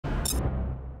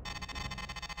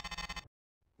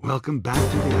Welcome back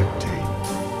to the Octane.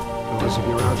 Because of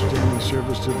your outstanding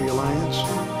service to the Alliance,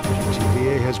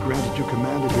 GTVA has granted you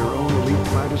command of your own elite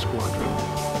fighter squadron,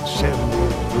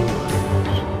 70th Blue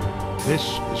Liners. This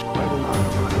is quite an honor,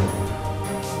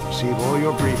 pilot. Receive all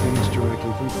your briefings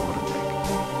directly from quarterdeck.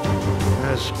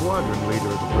 As squadron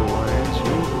leader of the Blue Lions, you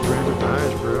will be granted the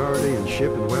highest priority in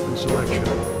ship and weapon selection,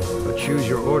 but choose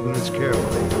your ordnance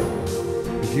carefully.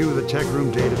 Review the tech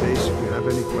room database if you have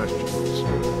any questions.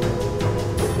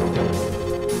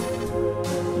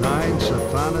 9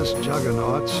 Sathanas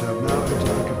juggernauts have now entered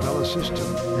the Capella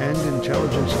system, and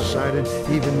intelligence is sighted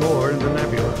even more in the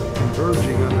nebula,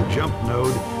 converging on the jump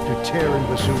node to tear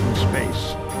Invasutan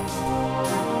space.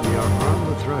 We are on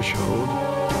the threshold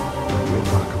of the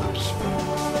apocalypse.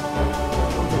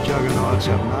 The juggernauts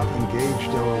have not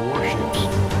engaged our warships.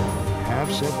 They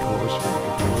have set course for the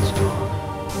Capella star.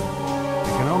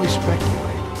 We can only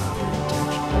speculate about their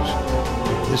intentions.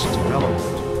 This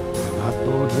development not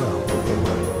bode well for the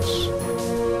Alliance.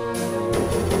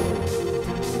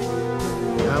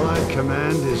 Allied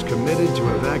Command is committed to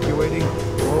evacuating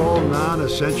all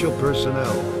non-essential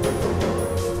personnel.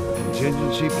 The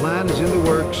contingency plan is in the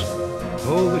works.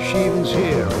 Hold the Shevans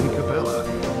here in Capella.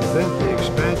 Prevent the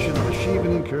expansion of the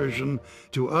Shevan incursion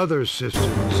to other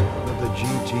systems of the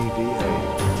GTVA.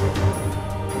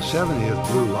 The 70th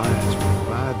Blue Lions will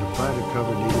provide the fighter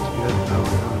cover needed to get our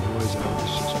convoys out of the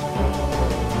system.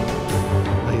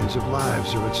 Millions of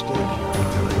lives are at stake here,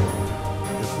 pilot.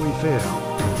 If we fail,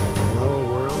 our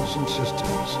worlds and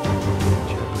systems will be in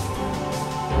jeopardy.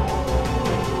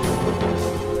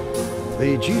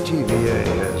 The GTVA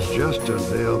has just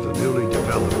unveiled the newly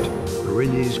developed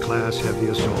Marines-class heavy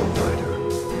assault fighter.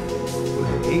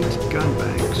 With 8 gun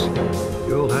banks,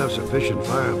 you'll have sufficient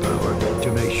firepower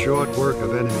to make short work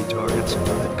of enemy targets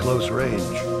at close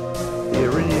range. The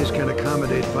Erinyes can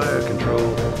accommodate fire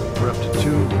control for up to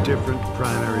 2 different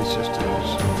primary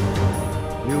systems.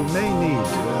 You may need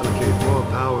to allocate more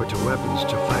power to weapons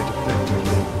to fight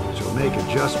effectively, so make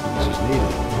adjustments as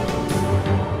needed.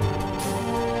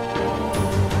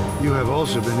 You have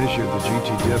also been issued the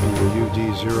GTW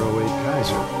UD-08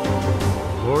 Kaiser.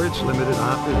 For its limited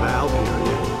op-eval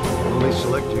period, only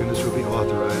select units will be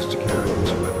authorized to carry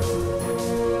this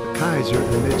weapon. Kaiser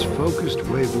emits focused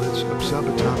wavelets of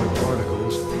subatomic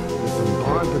particles that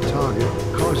bombard the target,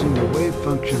 causing the wave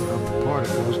function of the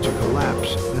particles to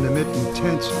collapse and emit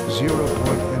intense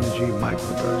zero-point energy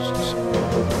microbursts.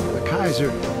 The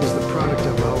Kaiser is the product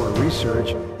of our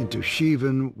research into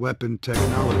Shevan weapon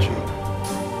technology.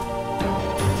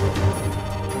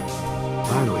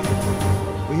 Finally,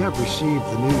 we have received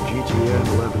the new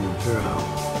GTN-11 Inferno,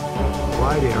 a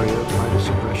wide-area fighter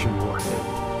suppression warhead.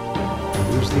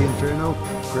 Use the Inferno,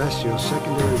 press your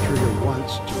secondary trigger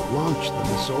once to launch the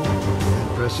missile, and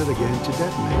press it again to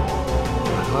detonate.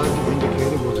 A HUD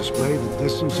indicator will display the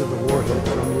distance of the warhead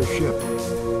from your ship.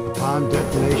 Upon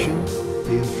detonation,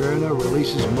 the Inferno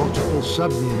releases multiple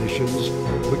submunitions,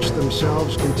 which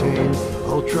themselves contain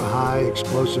ultra-high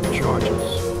explosive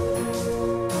charges.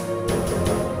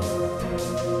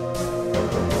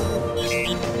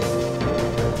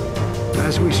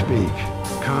 As we speak,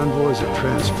 convoys of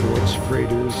transports,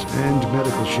 freighters, and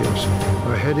medical ships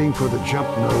are heading for the jump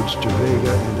nodes to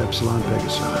Vega and Epsilon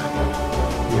Pegasi.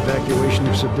 The evacuation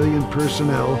of civilian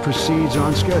personnel proceeds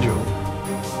on schedule,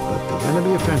 but the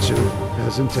enemy offensive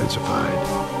has intensified.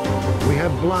 We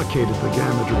have blockaded the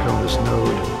Gamma Draconis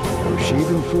node, where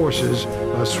Shevan forces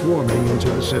are swarming into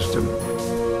the system.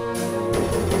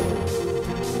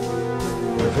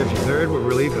 The 53rd will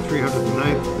relieve the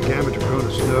 309th, the Gamma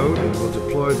Draconis node, and will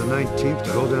deploy the 19th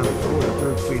to hold down the 4th and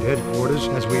 3rd Fleet headquarters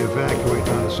as we evacuate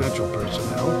non-essential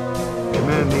personnel.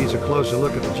 Command needs a closer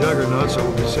look at the Juggernauts, so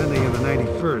we'll be sending in the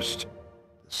 91st.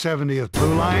 The 70th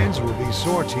Blue Lions will be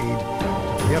sortied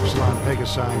to the Epsilon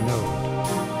Pegasi node.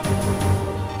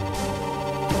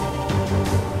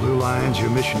 Blue Lions,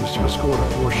 your mission is to escort a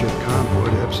 4-ship convoy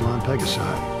to Epsilon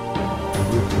Pegasi. The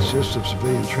group consists of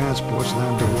civilian transports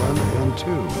Lambda 1 and 2,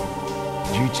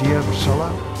 GTF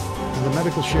Sulla, and the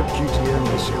medical ship GTM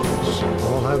Bacillus.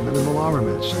 All have minimal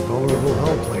armaments and vulnerable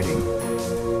hull plating.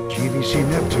 GVC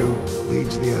Neptune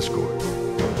leads the escort.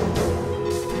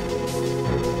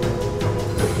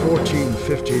 At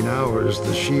 14:15 hours,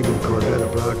 the Shevan corvette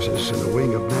Abraxas and a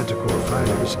wing of Manticore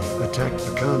fighters attacked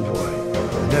the convoy.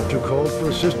 The Neptune called for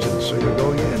assistance, so you're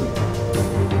going in.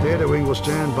 The Data Wing will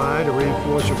stand by to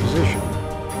reinforce your position.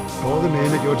 Call them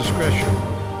in at your discretion.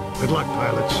 Good luck,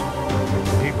 pilots.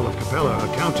 The people of Capella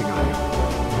are counting on you.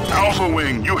 Alpha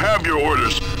Wing, you have your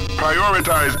orders.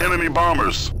 Prioritize enemy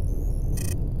bombers.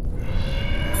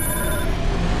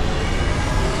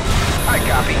 I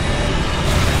copy.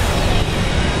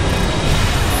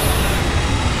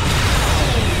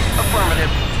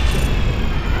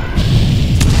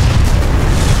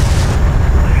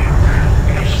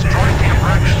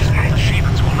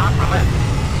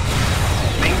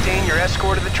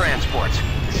 escort of the transports.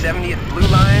 The 70th Blue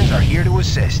Lions are here to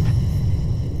assist.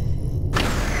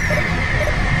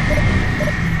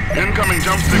 Incoming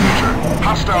jump signature.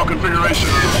 Hostile configuration.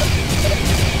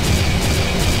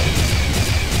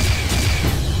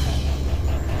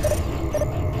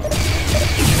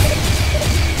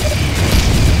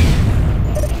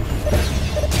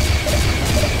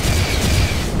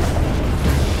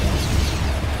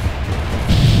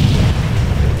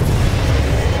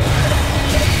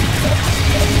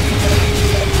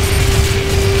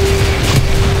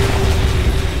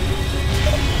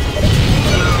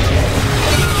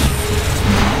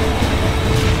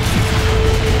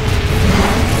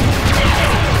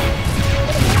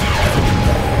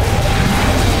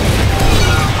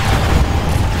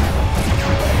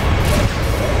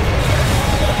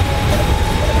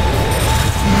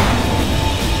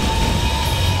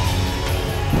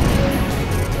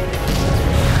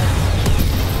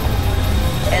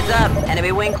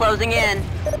 Enemy wing closing in.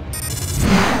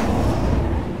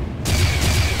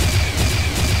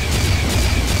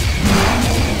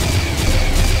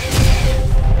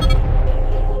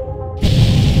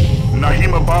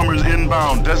 Nahima bombers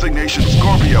inbound. Designation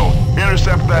Scorpio.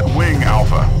 Intercept that wing,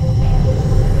 Alpha.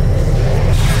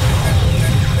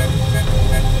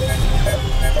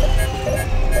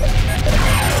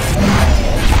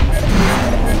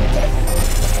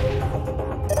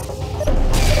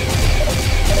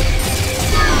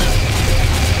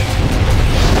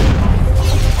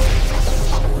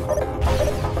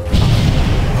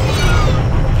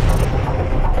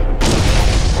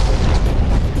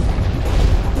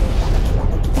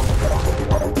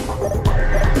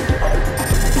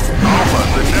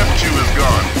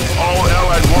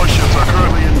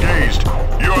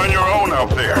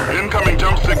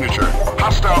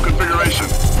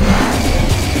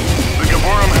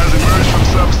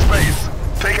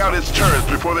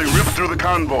 Before they rip through the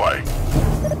convoy.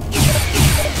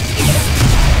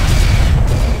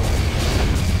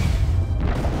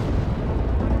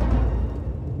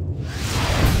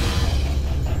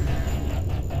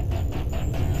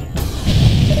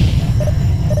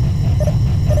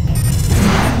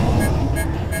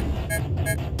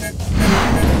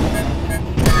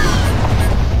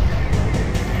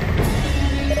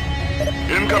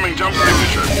 Incoming jump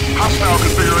signature. Hostile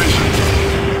configuration.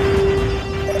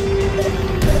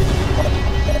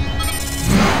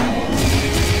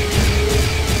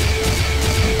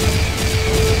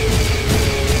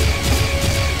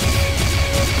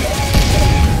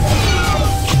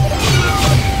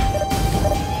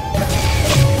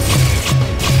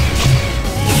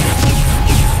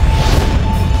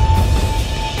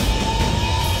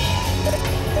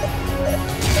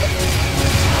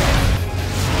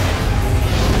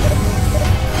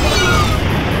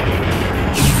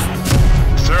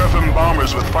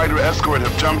 With fighter escort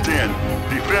have jumped in.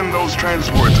 Defend those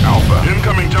transports, Alpha.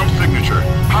 Incoming jump signature.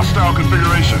 Hostile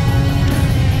configuration.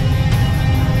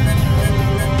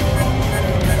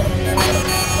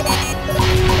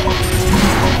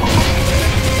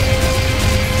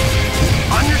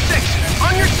 On your six!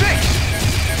 On your six!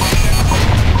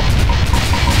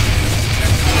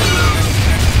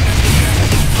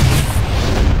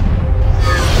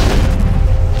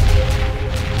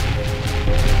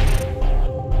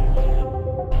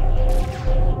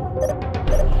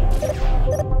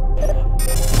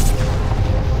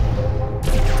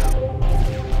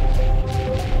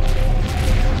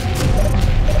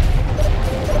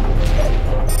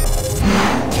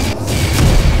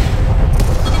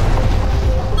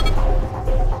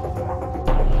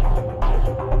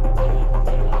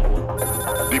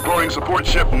 Deploying support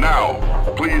ship now.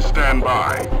 Please stand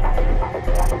by.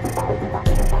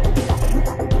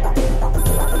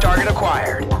 Target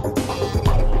acquired.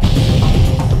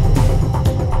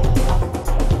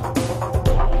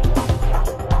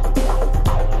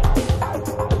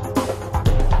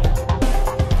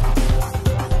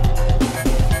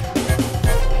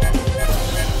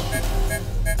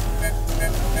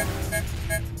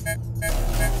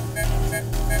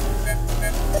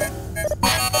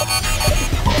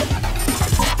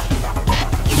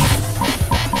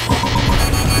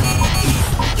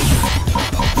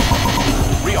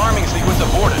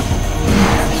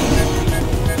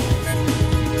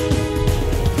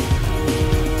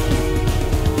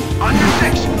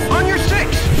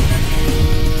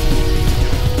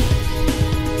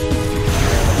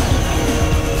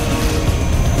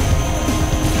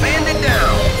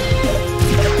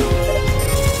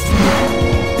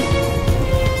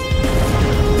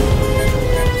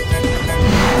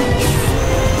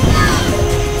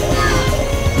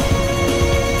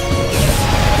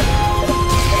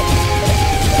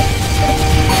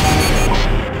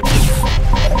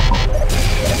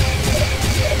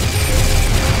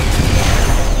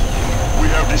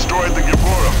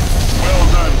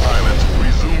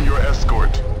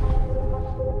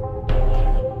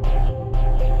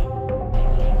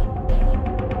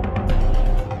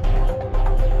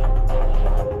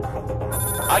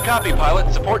 I copy,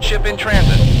 pilot. Support ship in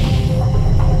transit.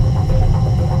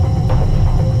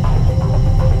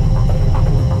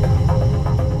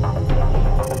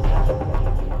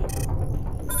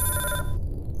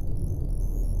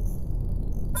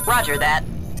 Roger that.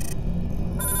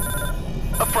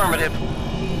 Affirmative.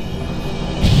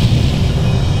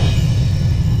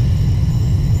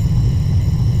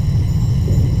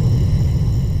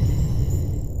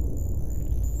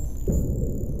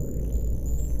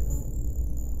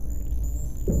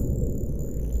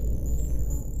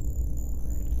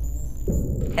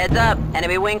 Heads up,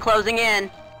 enemy wing closing in.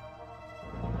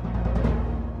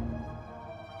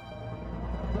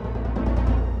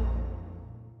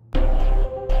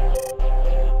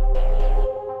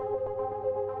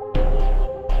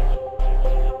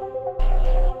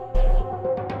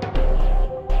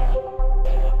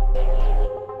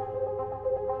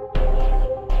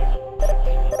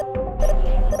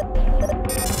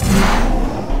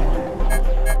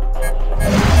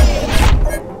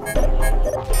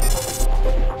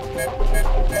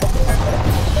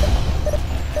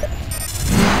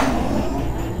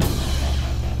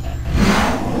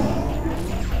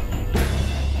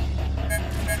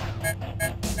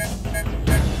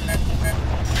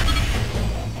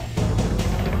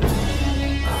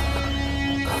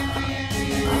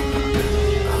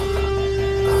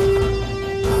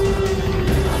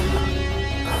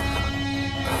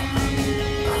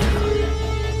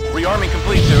 Rearming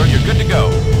complete, sir. You're good to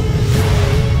go.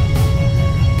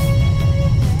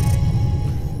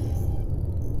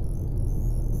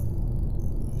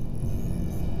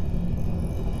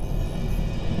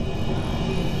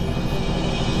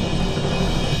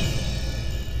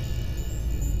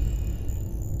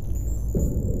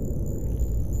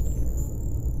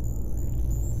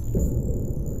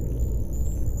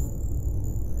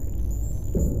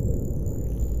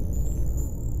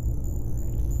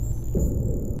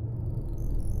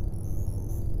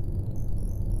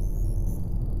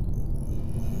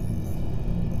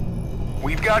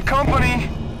 We've got company!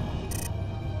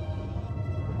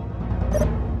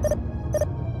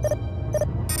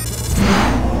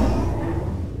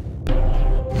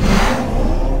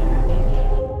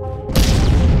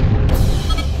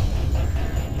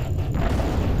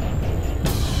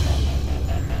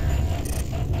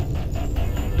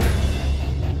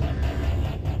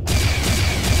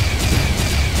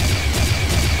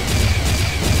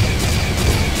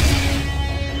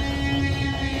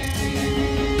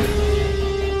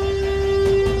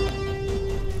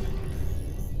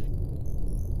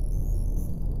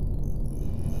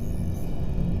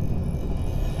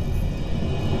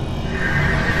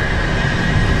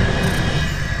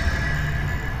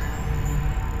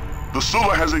 The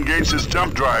Sula has engaged his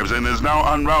jump drives and is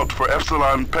now en route for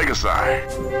Epsilon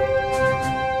Pegasi.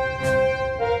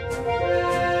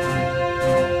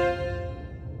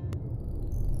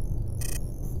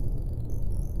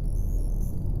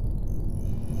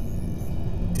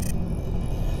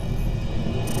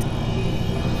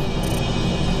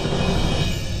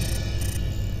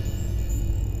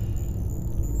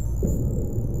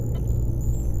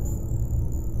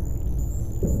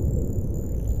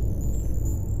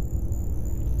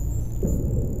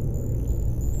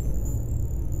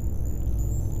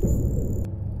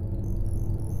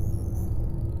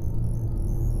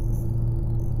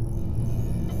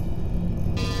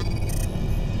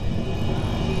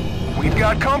 We've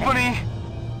got company!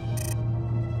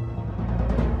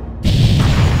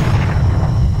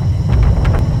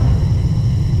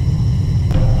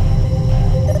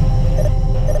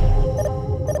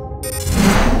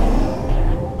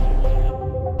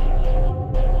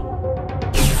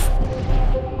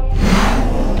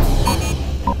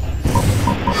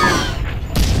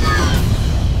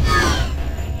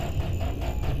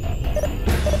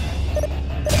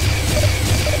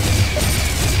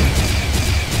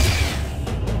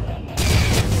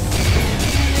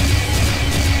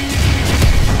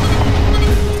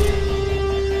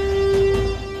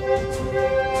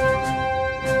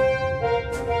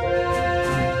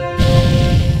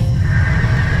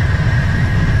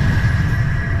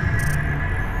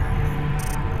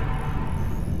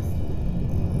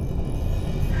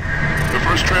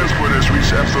 First transport has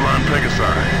reached Epsilon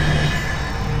Pegasi.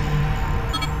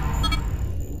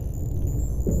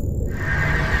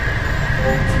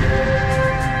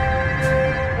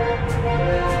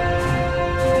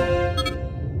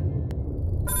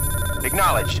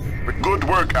 Acknowledged. Good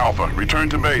work, Alpha. Return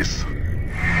to base.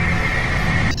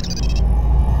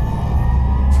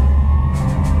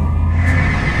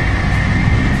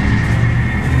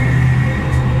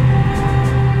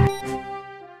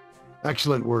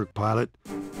 Excellent work, pilot.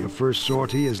 Your first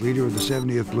sortie as leader of the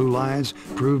 70th Blue Lions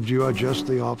proved you are just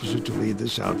the officer to lead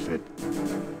this outfit.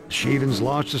 The Shevens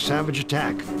launched a savage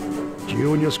attack, but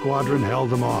you and your squadron held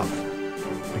them off.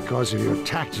 Because of your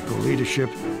tactical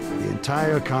leadership, the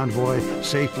entire convoy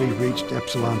safely reached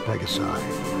Epsilon Pegasi.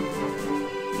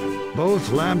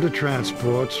 Both Lambda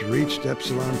transports reached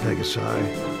Epsilon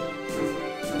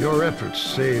Pegasi. Your efforts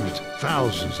saved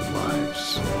thousands of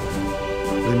lives.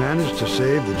 We managed to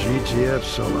save the GTF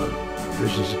Solo.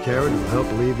 Visions of Carrot will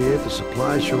help alleviate the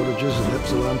supply shortages in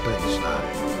Epsilon Pegasi.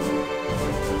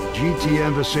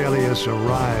 GTM Vesalius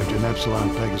arrived in Epsilon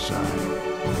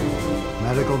Pegasi.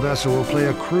 Medical vessel will play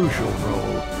a crucial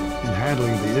role in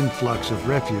handling the influx of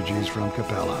refugees from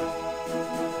Capella.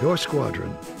 Your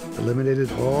squadron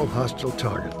eliminated all hostile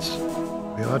targets.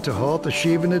 We are to halt the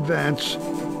Sheevan advance.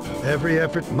 Every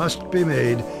effort must be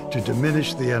made to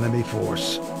diminish the enemy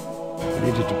force. You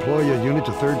need to deploy your unit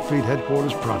to 3rd Fleet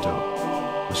Headquarters pronto.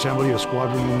 Assemble your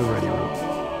squadron in the ready room.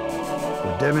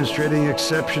 For demonstrating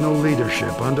exceptional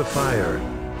leadership under fire,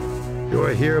 you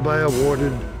are hereby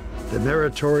awarded the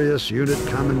Meritorious Unit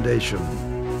Commendation.